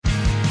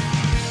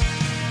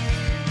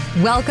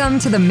Welcome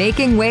to the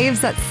Making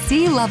Waves at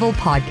Sea Level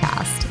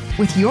podcast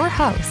with your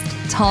host,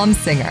 Tom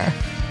Singer.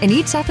 In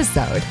each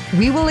episode,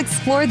 we will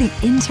explore the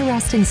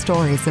interesting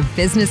stories of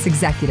business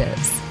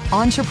executives,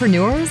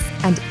 entrepreneurs,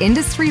 and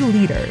industry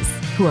leaders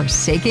who are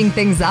shaking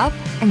things up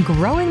and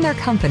growing their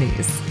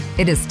companies.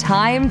 It is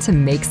time to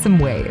make some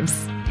waves.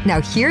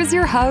 Now here's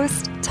your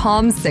host,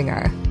 Tom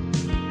Singer.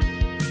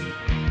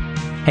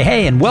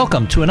 Hey, and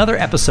welcome to another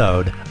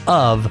episode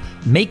of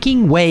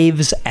Making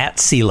Waves at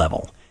Sea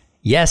Level.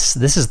 Yes,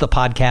 this is the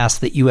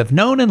podcast that you have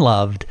known and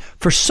loved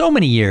for so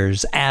many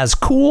years as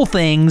cool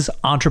things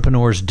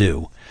entrepreneurs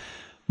do.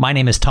 My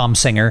name is Tom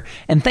Singer,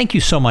 and thank you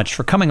so much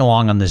for coming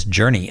along on this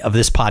journey of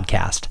this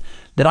podcast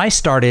that I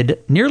started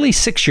nearly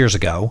 6 years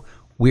ago.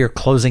 We are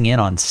closing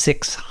in on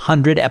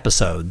 600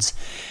 episodes,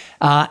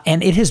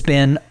 and it has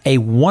been a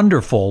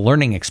wonderful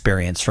learning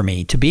experience for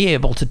me to be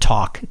able to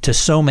talk to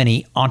so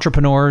many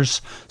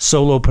entrepreneurs,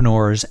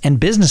 solopreneurs, and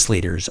business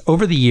leaders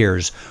over the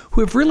years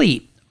who have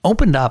really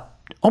opened up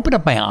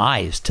my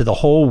eyes to the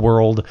whole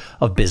world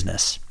of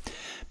business.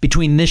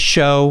 Between this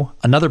show,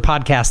 another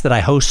podcast that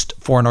I host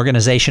for an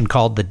organization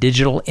called the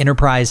Digital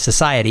Enterprise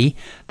Society,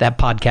 that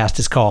podcast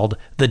is called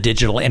the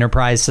Digital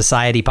Enterprise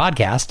Society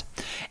Podcast,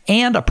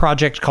 and a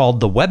project called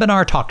the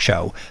Webinar Talk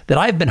Show that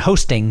I've been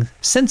hosting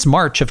since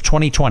March of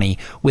 2020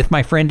 with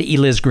my friend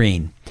Eliz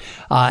Green.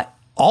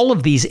 All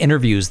of these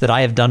interviews that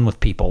I have done with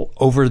people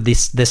over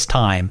this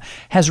time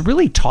has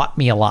really taught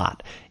me a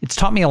lot. It's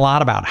taught me a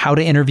lot about how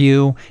to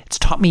interview. It's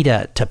taught me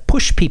to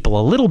push people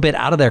a little bit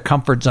out of their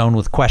comfort zone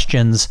with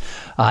questions.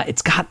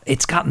 It's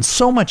gotten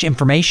so much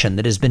information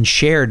that has been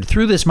shared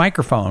through this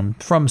microphone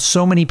from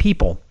so many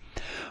people.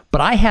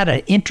 But I had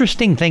an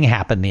interesting thing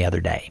happen the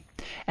other day,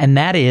 and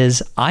that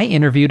is I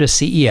interviewed a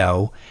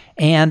CEO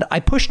and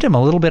I pushed him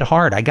a little bit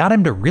hard. I got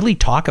him to really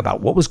talk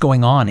about what was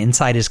going on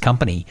inside his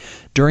company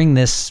during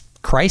this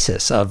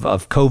crisis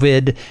of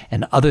COVID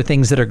and other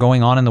things that are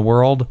going on in the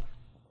world.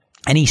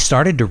 And he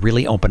started to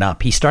really open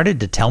up. He started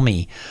to tell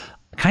me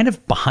kind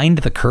of behind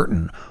the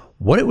curtain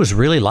what it was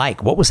really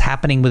like, what was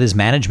happening with his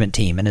management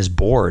team and his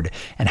board,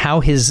 and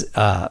how his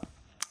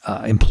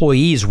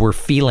employees were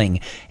feeling,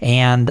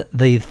 and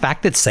the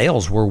fact that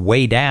sales were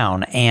way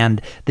down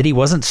and that he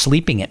wasn't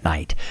sleeping at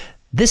night.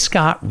 This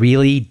got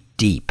really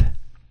deep.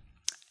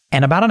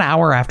 And about an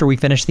hour after we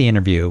finished the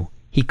interview,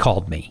 he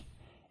called me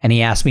and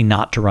he asked me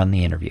not to run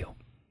the interview.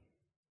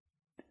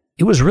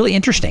 It was really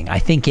interesting. I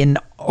think in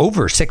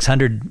over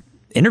 600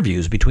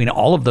 interviews between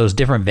all of those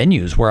different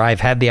venues where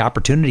I've had the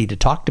opportunity to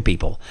talk to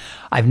people,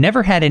 I've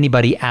never had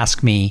anybody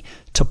ask me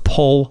to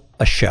pull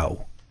a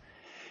show.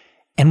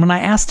 And when I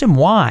asked him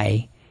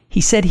why,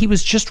 he said he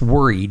was just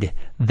worried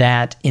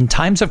that in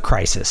times of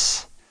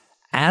crisis,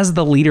 as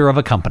the leader of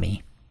a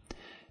company,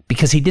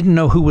 because he didn't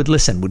know who would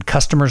listen. Would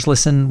customers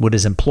listen? Would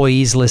his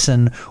employees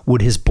listen?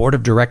 Would his board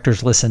of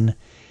directors listen?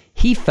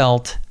 He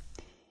felt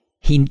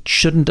he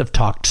shouldn't have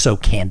talked so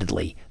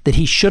candidly, that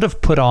he should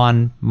have put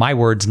on, my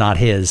words, not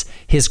his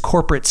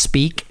corporate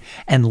speak,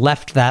 and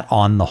left that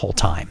on the whole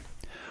time.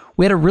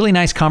 We had a really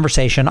nice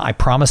conversation. I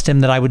promised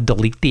him that I would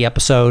delete the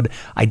episode.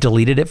 I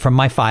deleted it from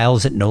my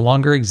files. It no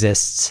longer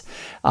exists.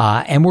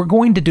 And we're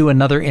going to do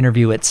another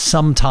interview at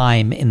some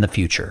time in the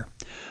future.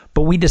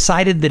 But we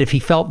decided that if he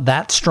felt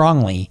that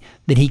strongly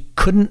that he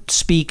couldn't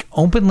speak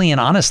openly and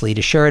honestly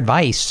to share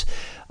advice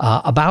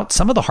about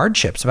some of the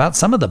hardships, about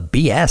some of the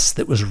BS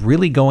that was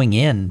really going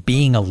in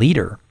being a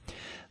leader,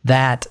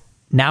 that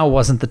now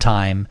wasn't the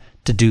time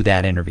to do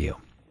that interview.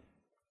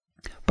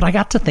 But I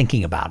got to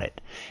thinking about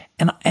it.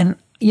 And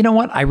you know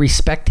what? I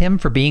respect him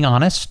for being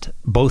honest,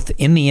 both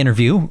in the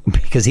interview,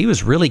 because he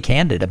was really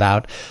candid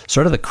about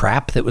sort of the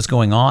crap that was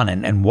going on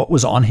and what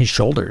was on his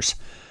shoulders.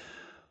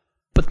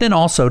 But then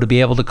also to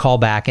be able to call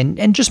back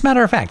and just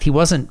matter of fact, he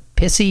wasn't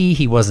pissy,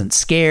 he wasn't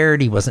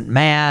scared, he wasn't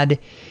mad.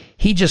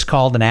 He just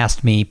called and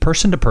asked me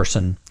person to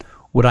person,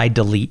 would I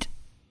delete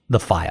the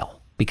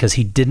file? Because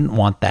he didn't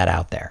want that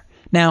out there.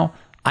 Now,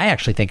 I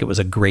actually think it was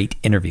a great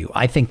interview.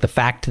 I think the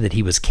fact that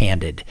he was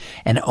candid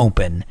and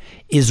open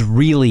is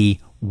really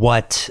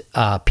what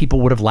people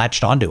would have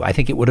latched onto. I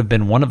think it would have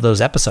been one of those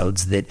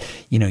episodes that,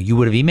 you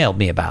would have emailed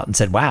me about and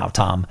said, wow,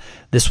 Tom,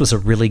 this was a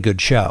really good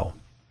show.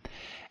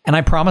 And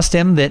I promised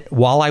him that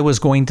while I was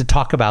going to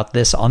talk about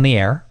this on the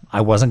air, I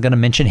wasn't going to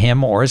mention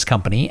him or his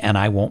company, and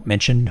I won't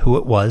mention who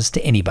it was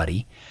to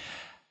anybody.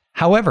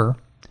 However,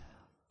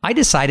 I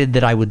decided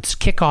that I would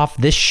kick off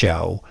this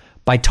show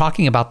by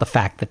talking about the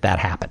fact that that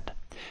happened,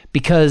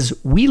 because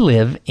we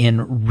live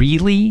in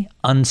really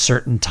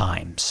uncertain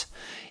times.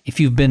 If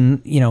you've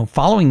been,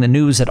 following the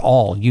news at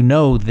all, you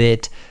know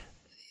that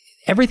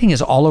everything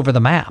is all over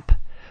the map.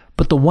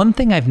 But the one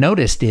thing I've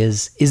noticed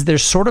is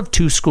there's sort of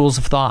two schools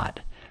of thought.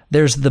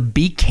 There's the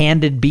be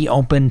candid, be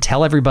open,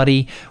 tell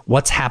everybody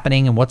what's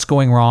happening and what's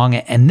going wrong.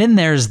 And then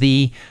there's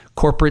the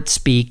corporate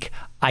speak,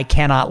 I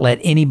cannot let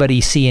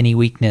anybody see any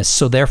weakness,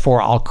 so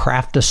therefore I'll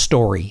craft a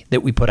story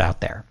that we put out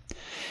there.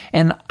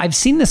 And I've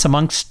seen this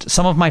amongst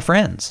some of my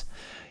friends.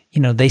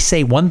 They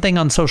say one thing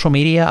on social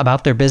media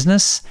about their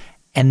business,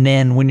 And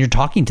then when you're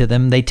talking to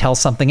them, they tell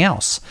something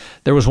else.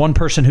 There was one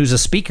person who's a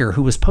speaker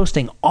who was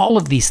posting all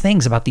of these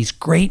things about these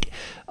great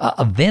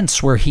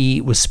events where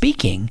he was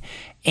speaking.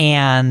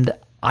 And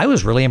I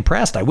was really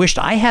impressed. I wished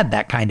I had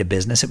that kind of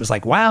business. It was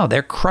like, wow,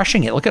 they're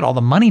crushing it. Look at all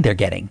the money they're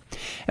getting.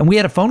 And we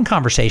had a phone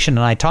conversation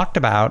and I talked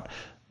about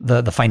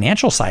the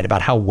financial side,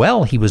 about how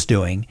well he was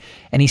doing.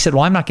 And he said,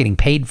 well, I'm not getting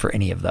paid for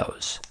any of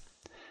those.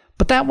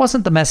 But that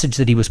wasn't the message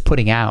that he was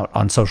putting out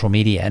on social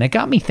media. And it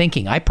got me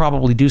thinking, I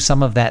probably do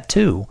some of that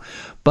too.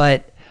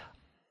 But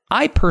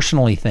I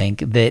personally think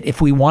that if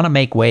we want to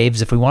make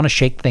waves, if we want to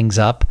shake things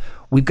up,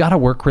 we've got to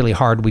work really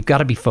hard. We've got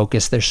to be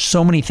focused. There's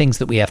so many things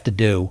that we have to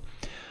do.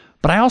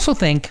 But I also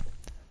think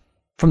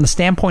from the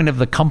standpoint of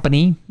the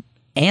company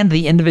and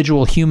the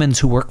individual humans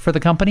who work for the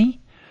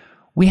company,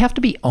 we have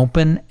to be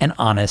open and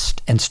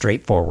honest and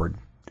straightforward.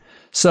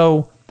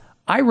 So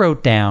I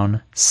wrote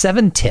down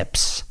 7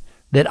 tips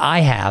that I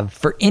have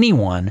for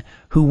anyone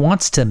who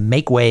wants to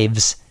make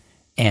waves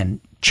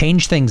and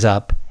change things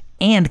up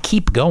and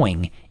keep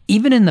going,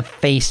 even in the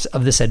face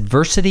of this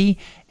adversity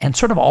and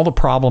sort of all the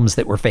problems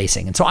that we're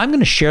facing. And so I'm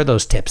going to share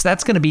those tips.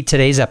 That's going to be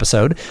today's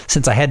episode.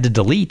 Since I had to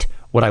delete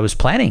what I was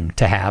planning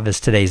to have as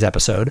today's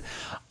episode,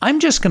 I'm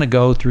just going to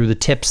go through the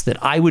tips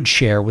that I would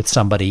share with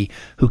somebody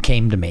who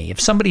came to me.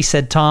 If somebody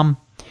said, Tom,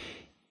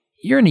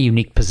 you're in a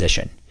unique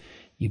position.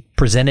 You've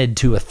presented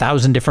to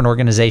 1,000 different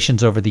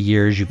organizations over the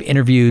years. You've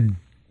interviewed,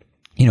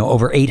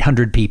 over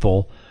 800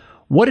 people.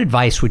 What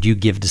advice would you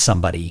give to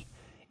somebody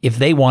if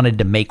they wanted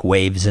to make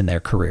waves in their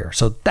career?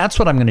 So that's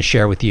what I'm going to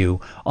share with you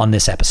on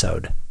this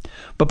episode.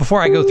 But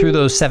before I go through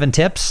those 7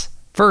 tips,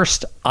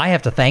 first, I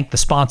have to thank the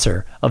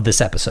sponsor of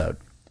this episode.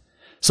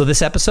 So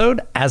this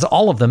episode, as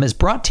all of them, is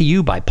brought to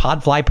you by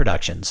Podfly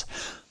Productions.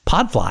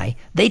 Podfly,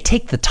 they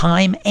take the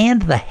time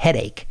and the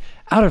headache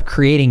out of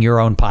creating your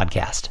own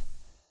podcast.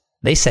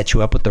 They set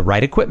you up with the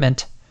right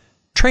equipment,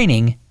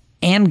 training,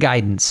 and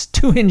guidance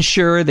to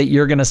ensure that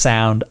you're going to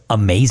sound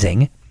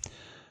amazing.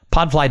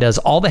 Podfly does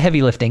all the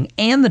heavy lifting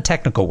and the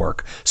technical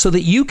work so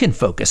that you can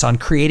focus on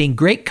creating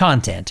great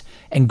content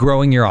and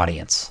growing your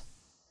audience.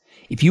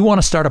 If you want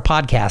to start a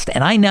podcast,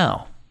 and I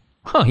know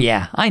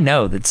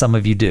that some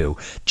of you do,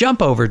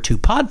 jump over to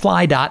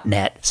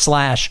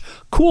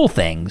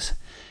podfly.net/coolthings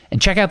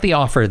and check out the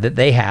offer that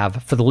they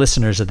have for the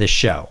listeners of this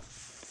show.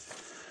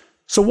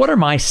 So what are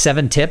my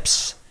 7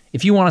 tips?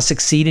 If you want to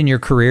succeed in your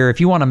career, if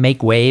you want to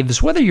make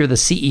waves, whether you're the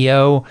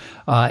CEO,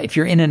 if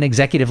you're in an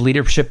executive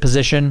leadership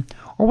position,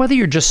 or whether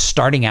you're just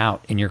starting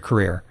out in your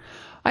career.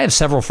 I have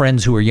several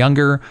friends who are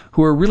younger,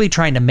 who are really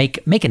trying to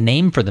make a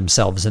name for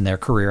themselves in their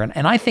career.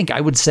 And I think I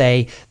would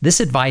say this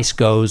advice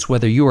goes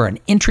whether you are an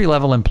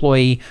entry-level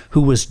employee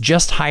who was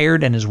just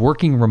hired and is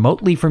working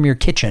remotely from your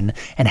kitchen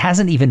and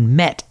hasn't even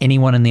met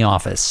anyone in the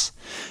office,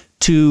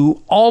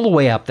 to all the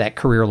way up that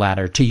career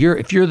ladder to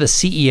if you're the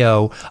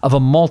CEO of a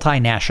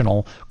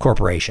multinational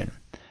corporation.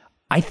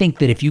 I think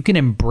that if you can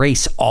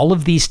embrace all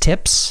of these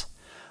tips,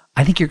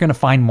 I think you're going to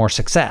find more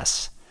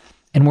success.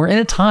 And we're in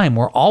a time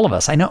where all of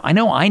us, I know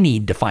I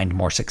need to find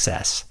more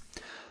success.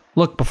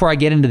 Look, before I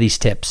get into these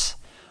tips,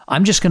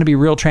 I'm just going to be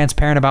real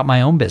transparent about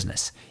my own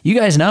business. You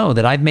guys know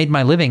that I've made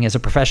my living as a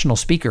professional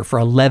speaker for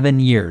 11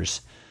 years.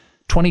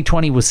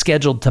 2020 was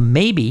scheduled to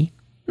maybe,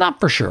 not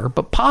for sure,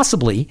 but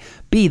possibly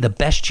be the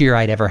best year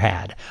I'd ever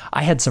had.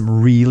 I had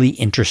some really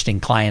interesting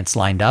clients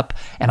lined up,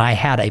 and I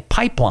had a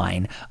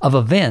pipeline of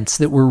events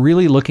that were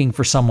really looking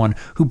for someone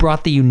who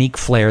brought the unique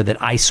flair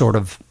that I sort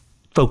of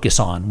focus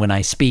on when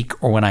I speak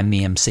or when I'm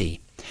the MC.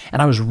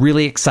 And I was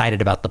really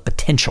excited about the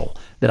potential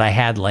that I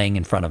had laying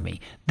in front of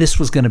me. This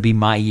was going to be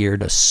my year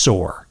to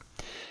soar.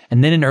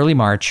 And then in early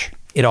March,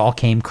 it all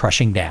came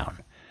crushing down.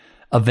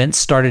 Events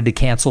started to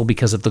cancel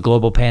because of the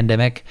global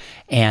pandemic.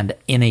 And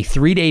in a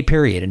 3-day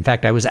period, in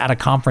fact, I was at a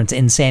conference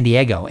in San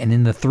Diego. And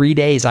in the 3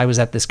 days I was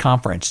at this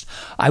conference,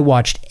 I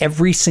watched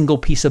every single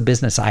piece of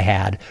business I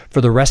had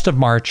for the rest of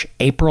March,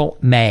 April,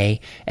 May,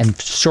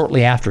 and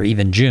shortly after,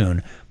 even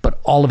June. But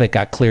all of it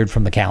got cleared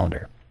from the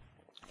calendar.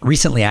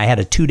 Recently, I had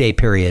a 2-day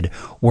period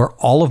where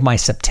all of my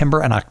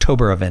September and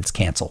October events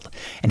canceled.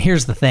 And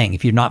here's the thing,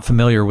 if you're not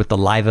familiar with the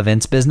live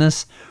events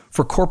business,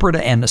 for corporate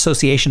and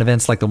association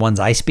events like the ones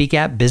I speak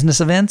at, business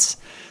events,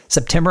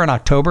 September and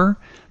October,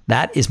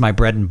 that is my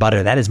bread and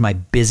butter. That is my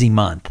busy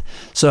month.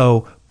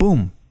 So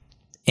boom,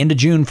 end of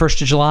June,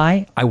 1st of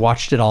July, I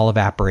watched it all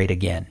evaporate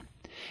again.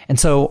 And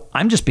so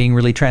I'm just being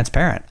really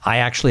transparent. I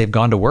actually have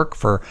gone to work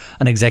for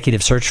an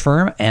executive search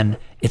firm, and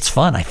it's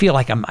fun. I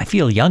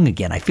feel young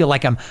again. I feel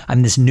like I'm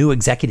this new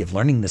executive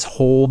learning this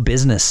whole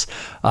business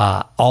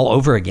all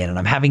over again, and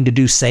I'm having to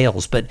do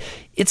sales. But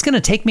it's going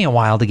to take me a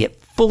while to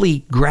get fully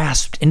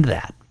grasped into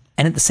that.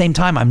 And at the same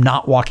time, I'm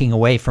not walking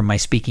away from my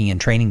speaking and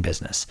training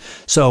business.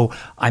 So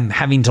I'm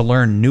having to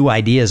learn new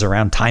ideas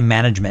around time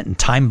management and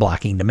time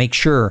blocking to make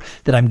sure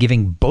that I'm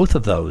giving both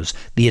of those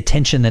the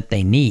attention that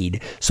they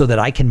need so that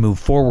I can move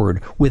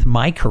forward with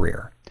my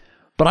career.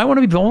 But I want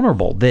to be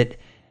vulnerable that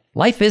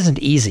life isn't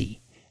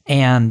easy.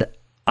 And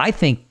I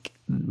think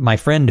my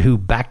friend who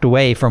backed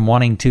away from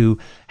wanting to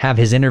have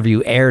his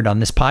interview aired on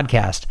this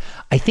podcast,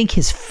 I think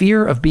his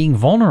fear of being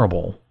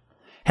vulnerable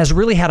has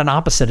really had an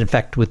opposite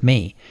effect with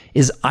me.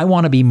 Is I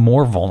want to be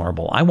more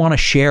vulnerable. I want to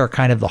share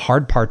kind of the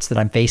hard parts that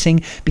I'm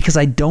facing because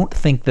I don't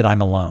think that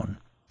I'm alone.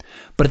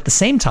 But at the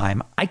same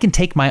time, I can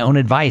take my own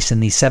advice in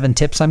these 7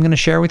 tips I'm going to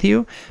share with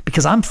you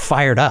because I'm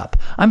fired up.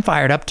 I'm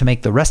fired up to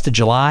make the rest of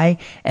July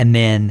and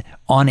then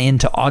on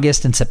into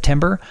August and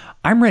September.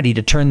 I'm ready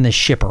to turn this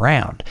ship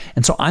around.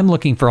 And so I'm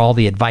looking for all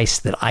the advice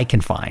that I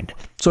can find.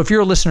 So if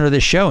you're a listener to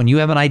this show and you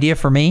have an idea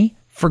for me,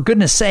 for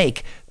goodness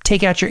sake,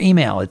 take out your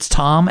email. It's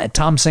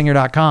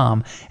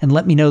tom@tomsinger.com and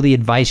let me know the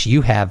advice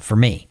you have for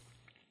me.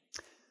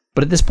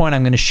 But at this point,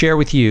 I'm going to share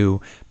with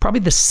you probably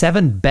the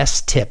 7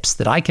 best tips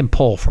that I can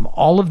pull from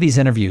all of these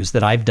interviews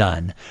that I've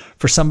done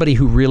for somebody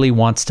who really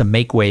wants to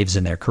make waves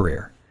in their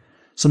career.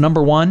 So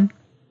number 1,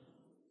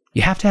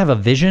 you have to have a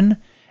vision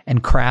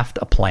and craft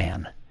a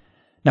plan.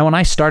 Now, when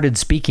I started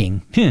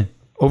speaking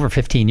over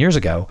 15 years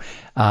ago,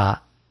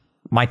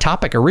 my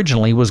topic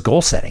originally was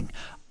goal setting.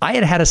 I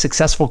had had a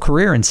successful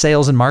career in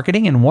sales and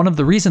marketing, and one of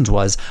the reasons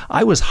was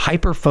I was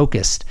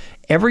hyper-focused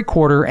every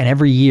quarter and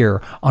every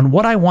year on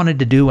what I wanted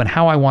to do and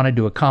how I wanted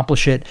to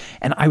accomplish it,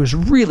 and I was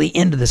really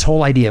into this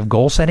whole idea of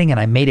goal setting, and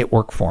I made it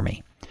work for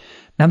me.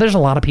 Now, there's a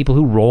lot of people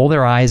who roll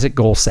their eyes at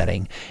goal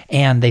setting,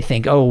 and they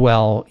think, oh,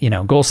 well,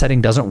 goal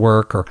setting doesn't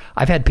work, or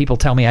I've had people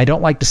tell me I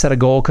don't like to set a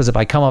goal because if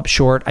I come up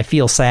short, I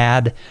feel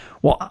sad.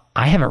 Well,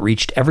 I haven't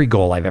reached every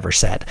goal I've ever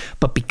set,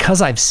 but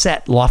because I've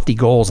set lofty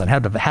goals and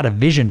had a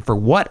vision for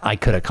what I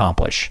could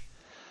accomplish,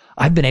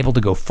 I've been able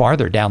to go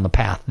farther down the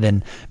path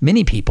than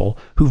many people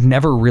who've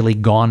never really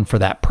gone for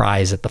that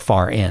prize at the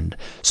far end.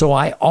 So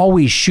I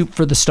always shoot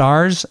for the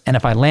stars, and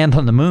if I land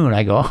on the moon,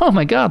 I go, oh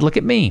my God, look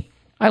at me.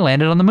 I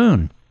landed on the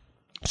moon.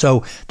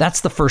 So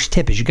that's the first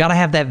tip, is you got to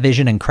have that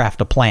vision and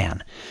craft a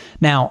plan.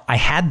 Now, I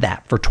had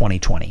that for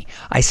 2020.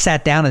 I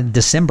sat down in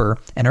December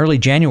and early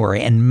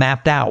January and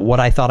mapped out what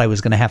I thought I was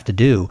going to have to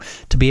do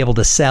to be able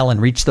to sell and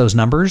reach those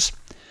numbers.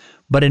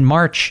 But in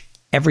March,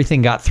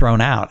 everything got thrown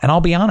out. And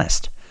I'll be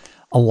honest,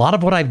 a lot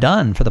of what I've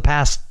done for the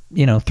past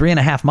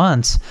 3.5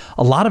 months,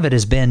 a lot of it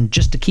has been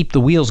just to keep the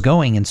wheels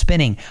going and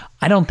spinning.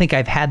 I don't think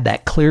I've had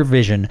that clear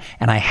vision,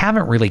 and I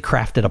haven't really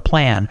crafted a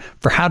plan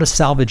for how to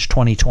salvage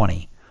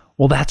 2020.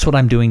 Well, that's what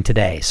I'm doing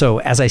today. So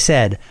as I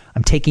said,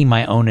 I'm taking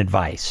my own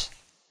advice.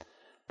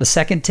 The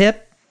second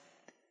tip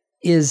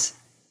is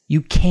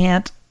you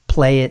can't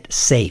play it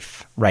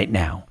safe right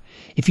now.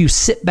 If you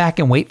sit back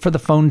and wait for the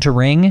phone to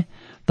ring,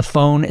 the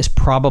phone is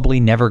probably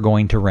never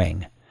going to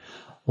ring.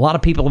 A lot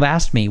of people have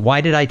asked me,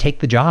 why did I take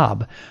the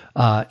job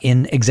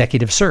in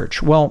executive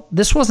search? Well,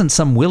 this wasn't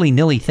some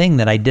willy-nilly thing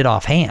that I did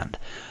offhand.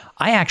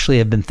 I actually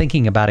have been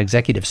thinking about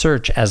executive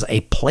search as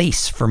a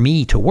place for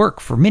me to work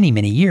for many,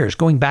 many years,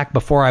 going back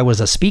before I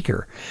was a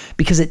speaker,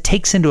 because it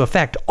takes into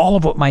effect all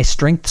of what my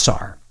strengths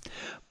are.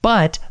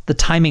 But the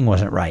timing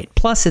wasn't right.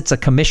 Plus, it's a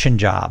commission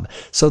job,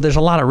 so there's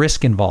a lot of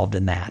risk involved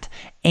in that.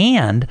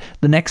 And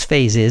the next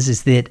phase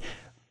is that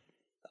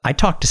I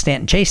talked to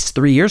Stanton Chase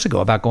 3 years ago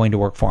about going to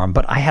work for him,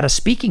 but I had a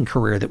speaking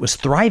career that was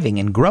thriving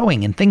and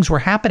growing and things were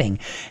happening.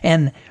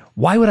 And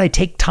why would I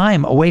take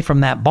time away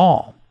from that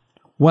ball?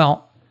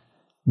 Well,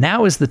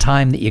 now is the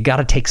time that you got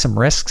to take some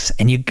risks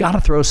and you got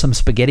to throw some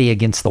spaghetti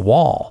against the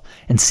wall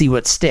and see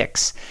what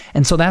sticks.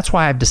 And so that's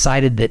why I've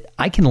decided that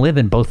I can live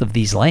in both of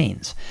these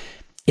lanes.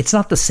 It's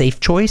not the safe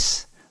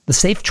choice. The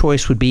safe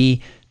choice would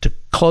be to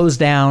close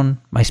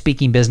down my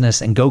speaking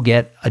business and go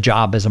get a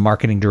job as a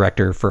marketing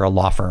director for a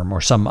law firm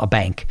or a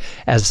bank,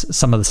 as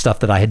some of the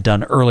stuff that I had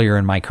done earlier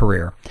in my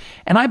career.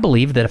 And I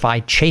believe that if I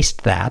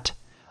chased that,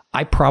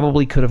 I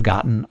probably could have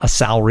gotten a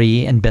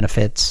salary and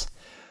benefits.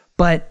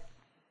 But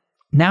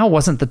now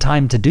wasn't the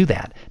time to do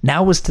that.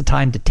 Now was the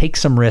time to take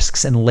some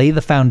risks and lay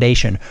the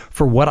foundation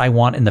for what I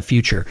want in the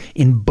future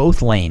in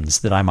both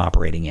lanes that I'm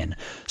operating in.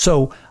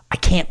 So I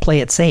can't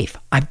play it safe.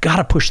 I've got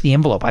to push the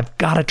envelope. I've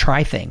got to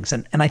try things.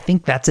 And I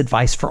think that's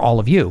advice for all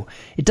of you.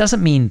 It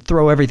doesn't mean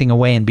throw everything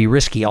away and be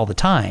risky all the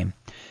time.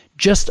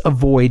 Just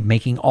avoid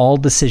making all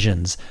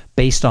decisions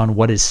based on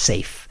what is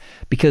safe.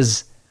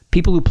 Because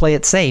people who play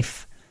it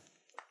safe,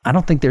 I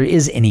don't think there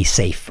is any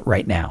safe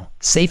right now.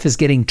 Safe is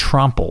getting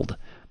trampled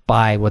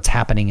by what's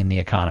happening in the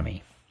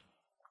economy.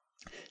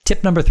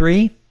 Tip number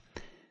 3,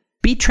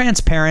 be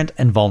transparent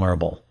and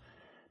vulnerable.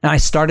 Now, I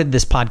started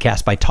this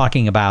podcast by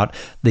talking about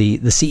the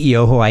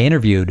CEO who I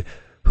interviewed,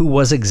 who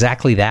was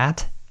exactly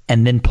that,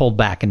 and then pulled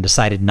back and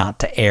decided not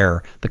to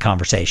air the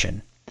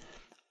conversation.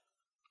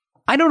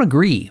 I don't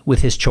agree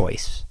with his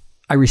choice.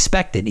 I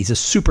respect it. He's a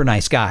super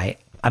nice guy.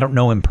 I don't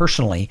know him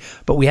personally,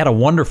 but we had a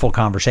wonderful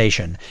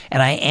conversation,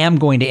 and I am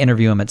going to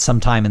interview him at some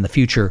time in the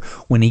future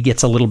when he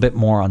gets a little bit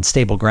more on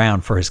stable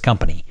ground for his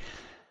company.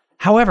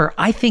 However,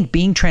 I think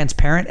being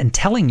transparent and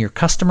telling your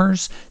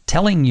customers,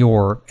 telling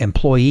your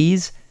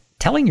employees,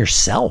 telling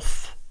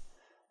yourself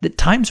that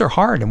times are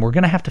hard and we're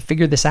going to have to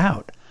figure this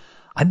out.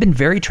 I've been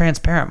very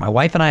transparent. My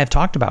wife and I have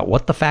talked about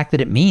what the fact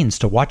that it means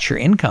to watch your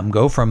income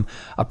go from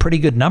a pretty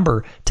good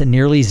number to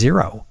nearly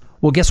zero.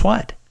 Well, guess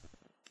what?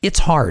 It's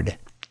hard.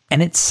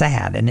 and it's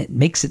sad, and it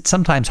makes it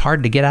sometimes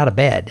hard to get out of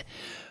bed.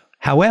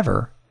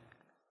 However,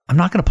 I'm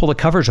not going to pull the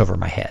covers over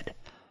my head.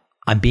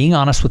 I'm being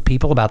honest with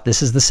people about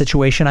this is the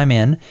situation I'm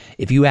in.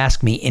 If you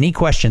ask me any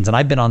questions, and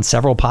I've been on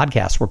several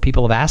podcasts where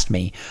people have asked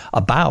me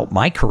about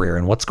my career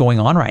and what's going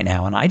on right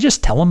now, and I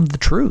just tell them the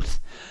truth.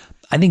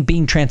 I think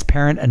being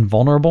transparent and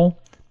vulnerable,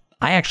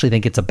 I actually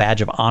think it's a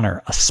badge of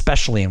honor,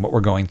 especially in what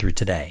we're going through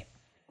today.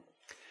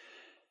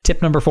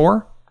 Tip number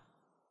 4,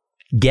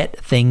 get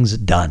things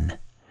done.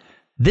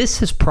 This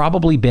has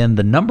probably been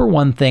the number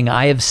one thing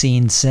I have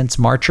seen since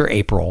March or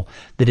April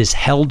that has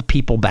held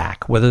people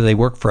back, whether they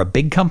work for a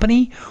big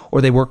company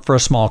or they work for a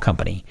small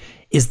company,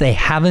 is they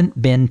haven't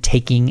been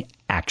taking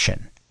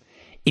action.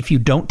 If you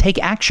don't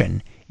take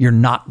action, you're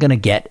not going to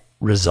get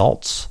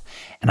results.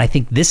 And I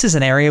think this is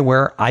an area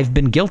where I've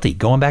been guilty.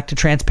 Going back to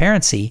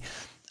transparency,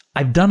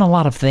 I've done a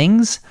lot of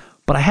things,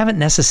 but I haven't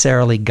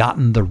necessarily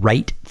gotten the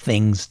right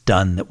things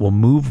done that will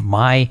move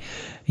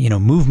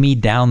me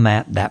down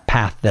that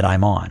path that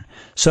I'm on.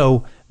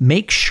 So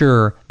make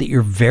sure that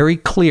you're very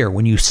clear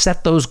when you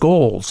set those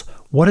goals.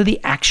 What are the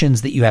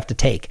actions that you have to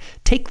take?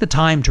 Take the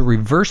time to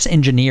reverse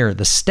engineer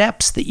the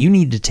steps that you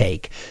need to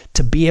take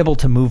to be able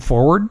to move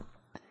forward,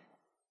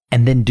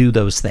 and then do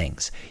those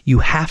things. You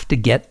have to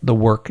get the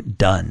work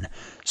done.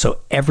 So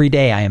every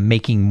day I am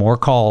making more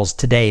calls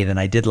today than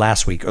I did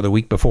last week or the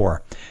week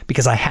before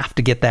because I have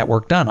to get that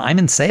work done. I'm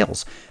in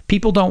sales.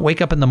 People don't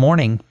wake up in the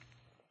morning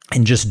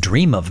and just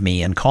dream of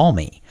me and call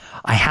me.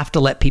 I have to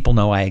let people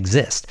know I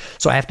exist.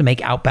 So I have to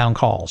make outbound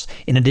calls.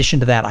 In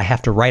addition to that, I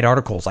have to write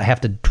articles. I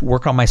have to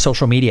work on my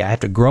social media. I have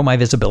to grow my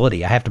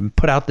visibility. I have to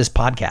put out this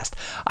podcast.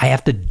 I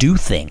have to do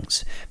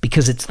things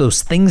because it's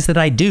those things that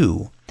I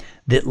do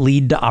that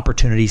lead to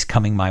opportunities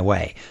coming my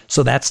way.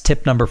 So that's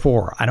tip number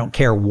 4. I don't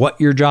care what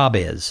your job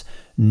is.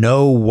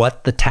 Know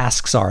what the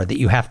tasks are that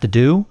you have to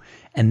do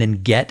and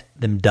then get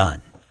them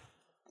done.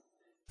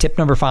 Tip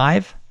number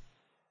 5,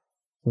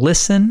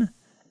 listen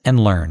and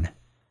learn.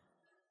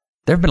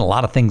 There have been a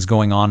lot of things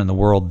going on in the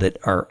world that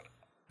are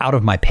out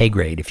of my pay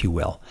grade, if you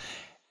will.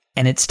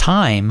 And it's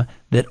time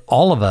that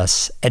all of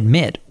us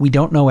admit we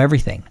don't know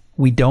everything.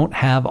 We don't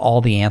have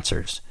all the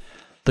answers.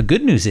 The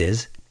good news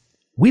is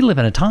we live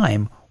in a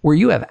time where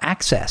you have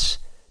access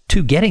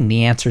to getting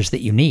the answers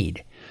that you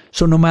need.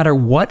 So no matter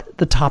what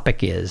the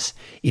topic is,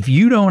 if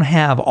you don't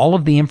have all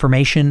of the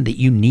information that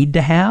you need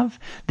to have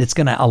that's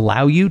going to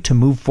allow you to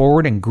move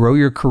forward and grow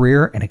your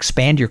career and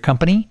expand your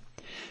company,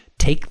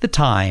 take the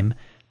time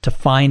to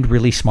find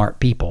really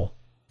smart people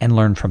and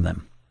learn from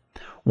them.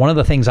 One of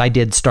the things I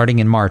did starting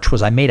in March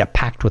was I made a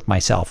pact with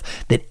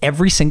myself that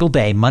every single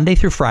day, Monday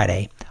through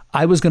Friday,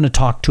 I was going to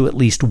talk to at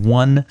least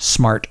one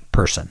smart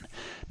person.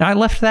 Now, I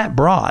left that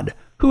broad.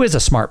 Who is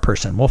a smart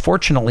person? Well,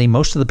 fortunately,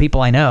 most of the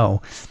people I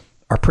know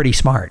are pretty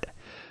smart.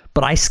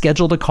 But I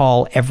scheduled a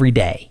call every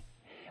day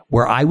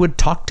where I would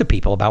talk to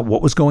people about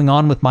what was going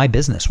on with my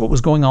business, what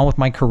was going on with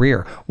my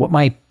career, what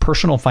my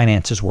personal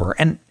finances were.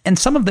 And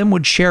some of them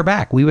would share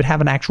back. We would have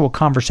an actual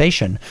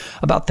conversation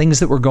about things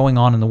that were going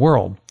on in the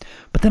world.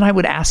 But then I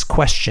would ask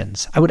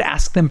questions. I would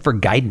ask them for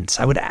guidance.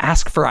 I would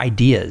ask for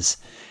ideas.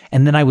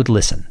 And then I would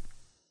listen.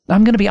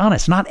 I'm going to be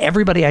honest, not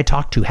everybody I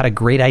talked to had a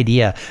great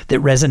idea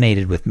that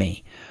resonated with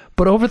me.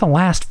 But over the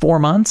last 4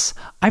 months,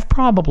 I've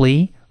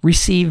probably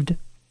received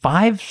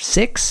 5,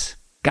 6,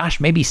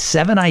 maybe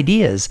 7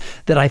 ideas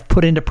that I've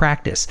put into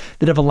practice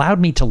that have allowed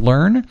me to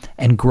learn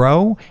and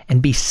grow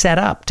and be set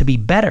up to be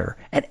better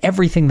at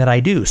everything that I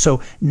do.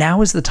 So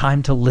now is the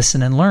time to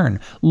listen and learn.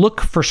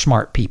 Look for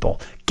smart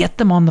people. Get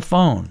them on the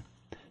phone.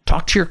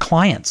 Talk to your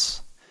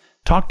clients.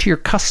 Talk to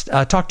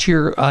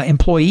your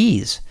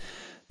employees.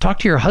 Talk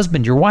to your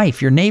husband, your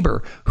wife, your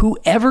neighbor,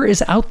 whoever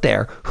is out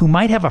there who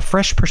might have a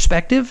fresh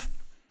perspective.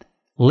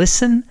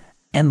 Listen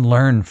and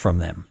learn from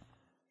them.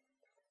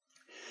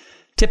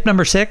 Tip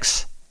number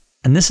 6,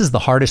 and this is the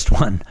hardest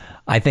one,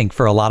 I think,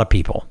 for a lot of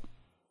people,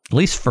 at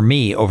least for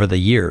me over the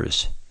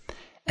years,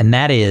 and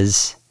that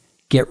is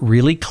get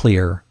really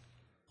clear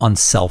on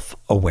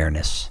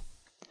self-awareness.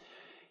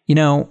 You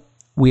know,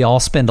 we all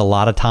spend a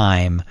lot of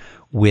time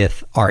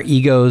with our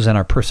egos and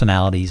our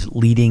personalities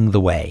leading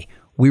the way.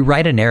 We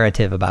write a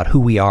narrative about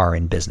who we are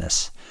in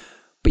business,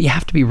 but you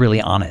have to be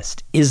really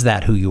honest. Is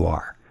that who you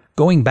are?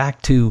 Going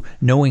back to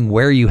knowing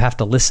where you have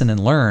to listen and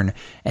learn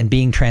and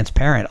being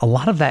transparent, a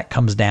lot of that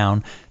comes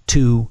down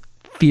to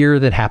fear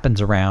that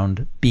happens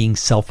around being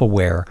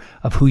self-aware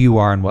of who you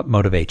are and what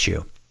motivates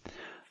you.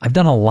 I've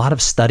done a lot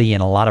of study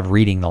and a lot of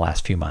reading the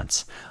last few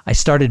months. I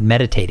started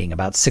meditating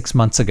about 6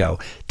 months ago,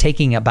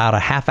 taking about a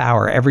half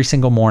hour every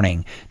single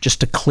morning just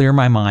to clear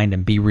my mind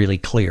and be really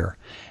clear.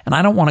 And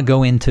I don't want to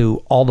go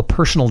into all the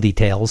personal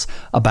details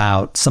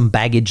about some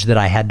baggage that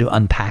I had to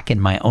unpack in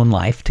my own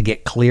life to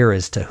get clear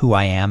as to who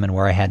I am and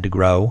where I had to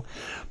grow.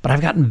 But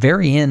I've gotten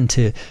very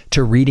into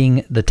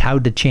reading the Tao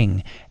Te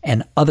Ching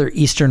and other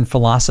Eastern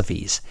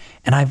philosophies.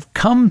 And I've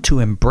come to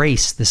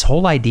embrace this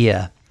whole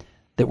idea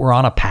that we're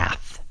on a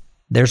path.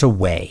 There's a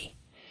way.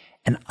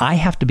 And I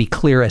have to be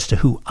clear as to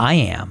who I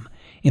am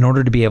in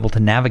order to be able to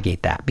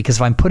navigate that. Because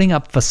if I'm putting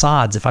up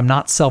facades, if I'm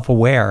not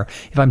self-aware,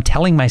 if I'm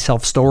telling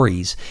myself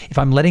stories, if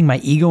I'm letting my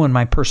ego and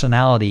my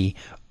personality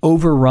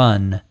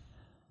overrun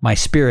my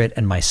spirit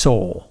and my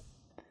soul,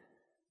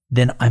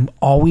 then I'm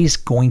always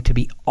going to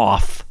be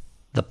off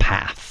the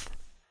path.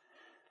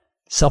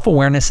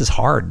 Self-awareness is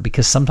hard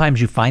because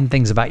sometimes you find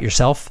things about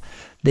yourself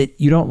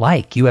that you don't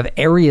like. You have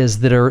areas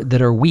that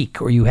are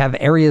weak, or you have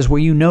areas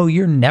where you know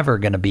you're never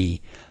going to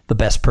be the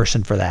best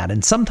person for that.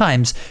 And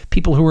sometimes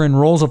people who are in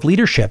roles of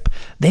leadership,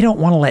 they don't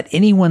want to let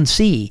anyone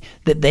see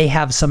that they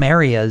have some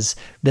areas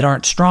that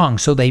aren't strong,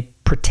 so they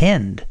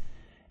pretend.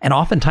 And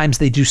oftentimes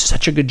they do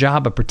such a good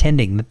job of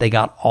pretending that they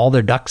got all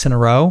their ducks in a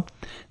row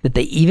that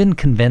they even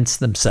convince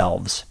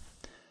themselves.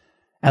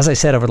 As I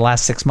said, over the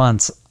last 6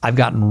 months, I've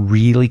gotten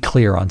really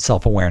clear on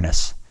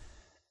self-awareness.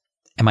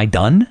 Am I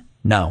done?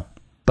 No.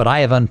 But I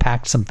have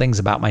unpacked some things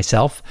about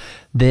myself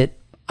that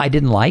I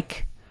didn't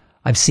like.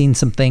 I've seen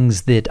some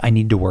things that I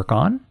need to work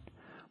on.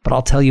 But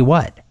I'll tell you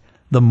what,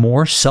 the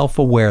more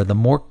self-aware, the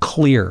more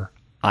clear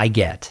I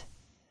get,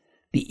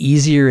 the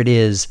easier it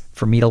is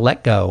for me to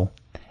let go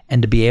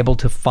and to be able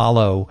to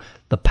follow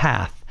the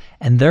path,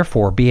 and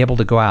therefore be able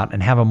to go out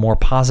and have a more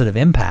positive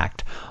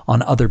impact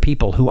on other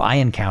people who I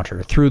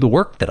encounter through the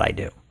work that I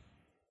do.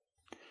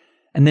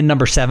 And then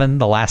number 7,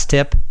 the last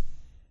tip,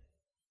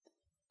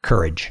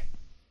 courage.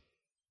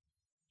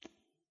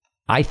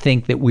 I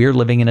think that we're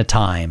living in a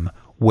time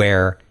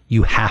where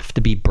you have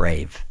to be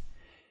brave.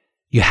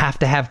 You have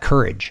to have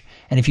courage.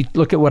 And if you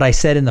look at what I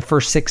said in the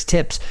first 6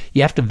 tips,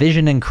 you have to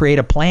vision and create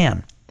a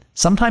plan.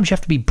 Sometimes you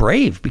have to be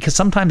brave because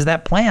sometimes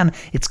that plan,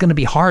 it's going to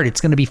be hard.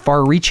 It's going to be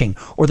far reaching,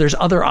 or there's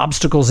other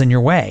obstacles in your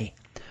way.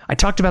 I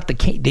talked about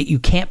that you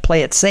can't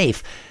play it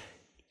safe.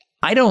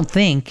 I don't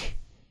think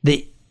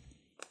that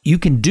you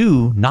can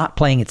do not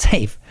playing it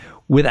safe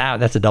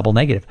without, that's a double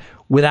negative,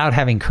 without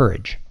having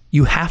courage.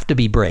 You have to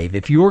be brave.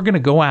 If you're going to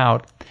go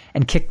out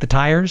and kick the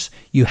tires,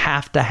 you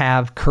have to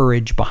have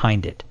courage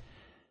behind it.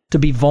 To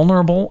be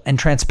vulnerable and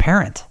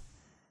transparent,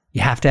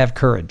 you have to have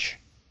courage.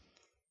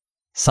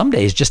 Some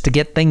days, just to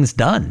get things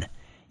done,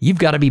 you've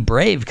got to be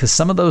brave because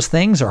some of those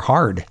things are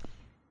hard.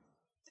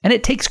 And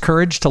it takes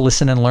courage to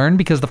listen and learn,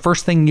 because the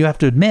first thing you have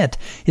to admit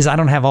is I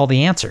don't have all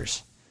the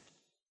answers.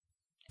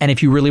 And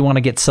if you really want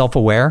to get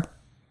self-aware,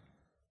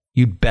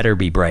 you'd better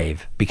be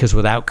brave, because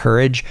without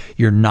courage,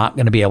 you're not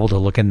going to be able to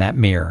look in that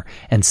mirror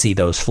and see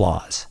those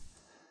flaws.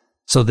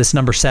 So this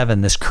number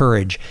 7, this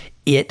courage,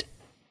 it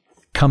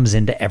comes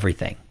into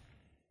everything.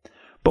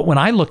 But when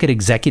I look at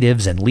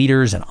executives and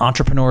leaders and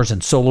entrepreneurs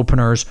and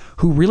solopreneurs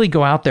who really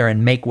go out there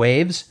and make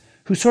waves,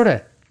 who sort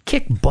of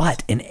kick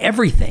butt in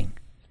everything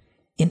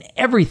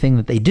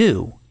that they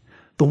do,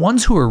 the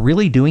ones who are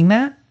really doing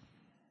that,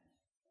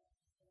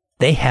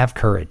 they have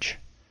courage.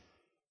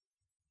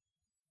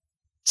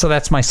 So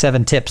that's my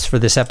 7 tips for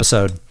this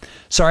episode.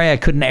 Sorry I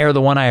couldn't air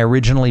the one I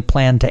originally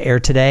planned to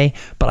air today,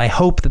 but I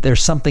hope that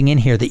there's something in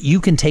here that you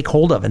can take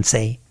hold of and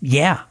say,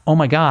 yeah, oh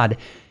my God,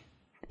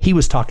 he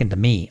was talking to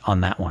me on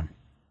that one.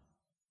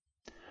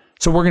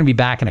 So we're going to be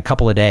back in a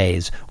couple of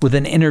days with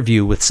an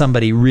interview with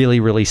somebody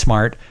really, really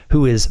smart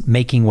who is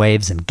making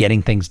waves and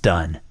getting things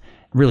done,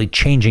 really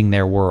changing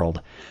their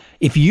world.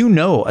 If you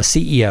know a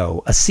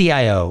CEO, a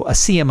CIO, a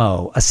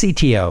CMO, a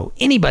CTO,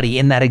 anybody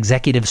in that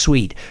executive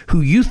suite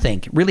who you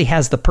think really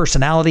has the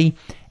personality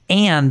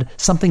and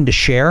something to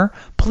share,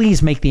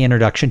 please make the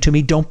introduction to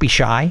me. Don't be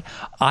shy.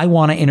 I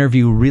want to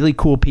interview really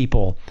cool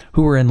people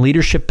who are in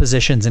leadership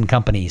positions in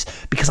companies,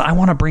 because I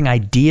want to bring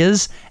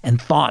ideas and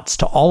thoughts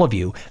to all of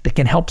you that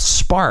can help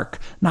spark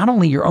not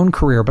only your own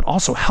career, but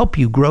also help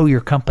you grow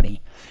your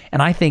company.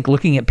 And I think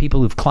looking at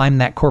people who've climbed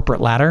that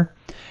corporate ladder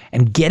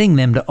and getting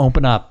them to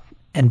open up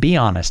and be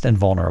honest and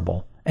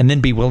vulnerable, and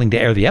then be willing to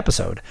air the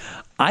episode,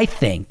 I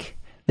think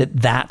that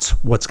that's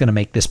what's going to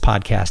make this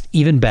podcast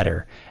even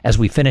better as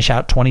we finish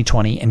out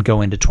 2020 and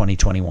go into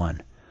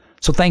 2021.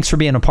 So thanks for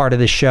being a part of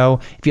this show.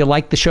 If you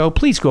like the show,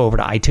 please go over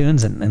to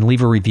iTunes and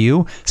leave a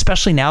review,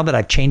 especially now that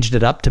I've changed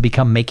it up to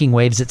become Making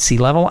Waves at Sea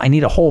Level. I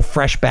need a whole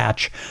fresh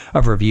batch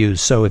of reviews.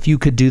 So if you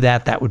could do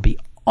that, that would be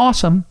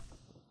awesome.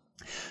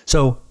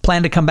 So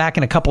plan to come back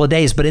in a couple of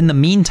days. But in the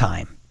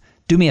meantime,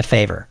 do me a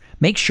favor.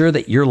 Make sure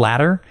that your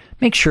ladder,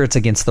 make sure it's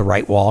against the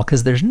right wall,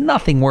 because there's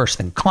nothing worse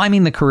than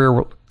climbing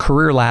the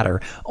career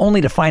ladder only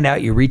to find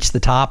out you reached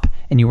the top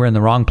and you were in the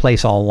wrong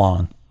place all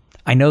along.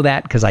 I know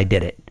that because I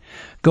did it.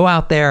 Go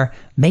out there,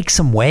 make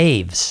some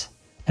waves.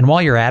 And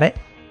while you're at it,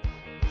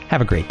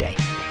 have a great day.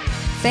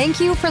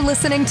 Thank you for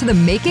listening to the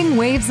Making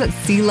Waves at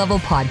Sea Level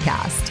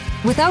podcast.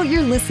 Without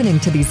your listening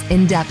to these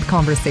in-depth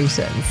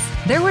conversations,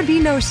 there would be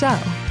no show.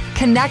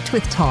 Connect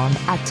with Tom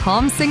at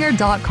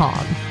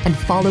tomsinger.com and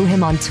follow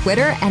him on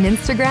Twitter and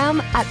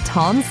Instagram at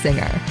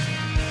tomsinger.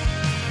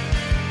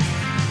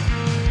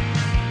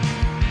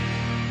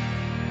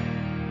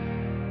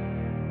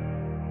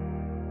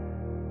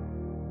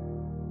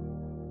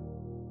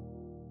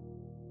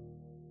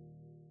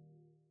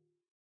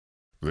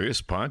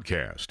 This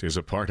podcast is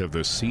a part of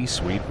the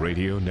C-Suite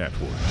Radio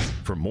Network.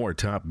 For more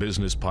top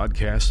business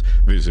podcasts,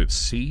 visit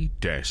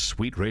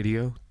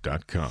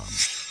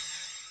c-suiteradio.com.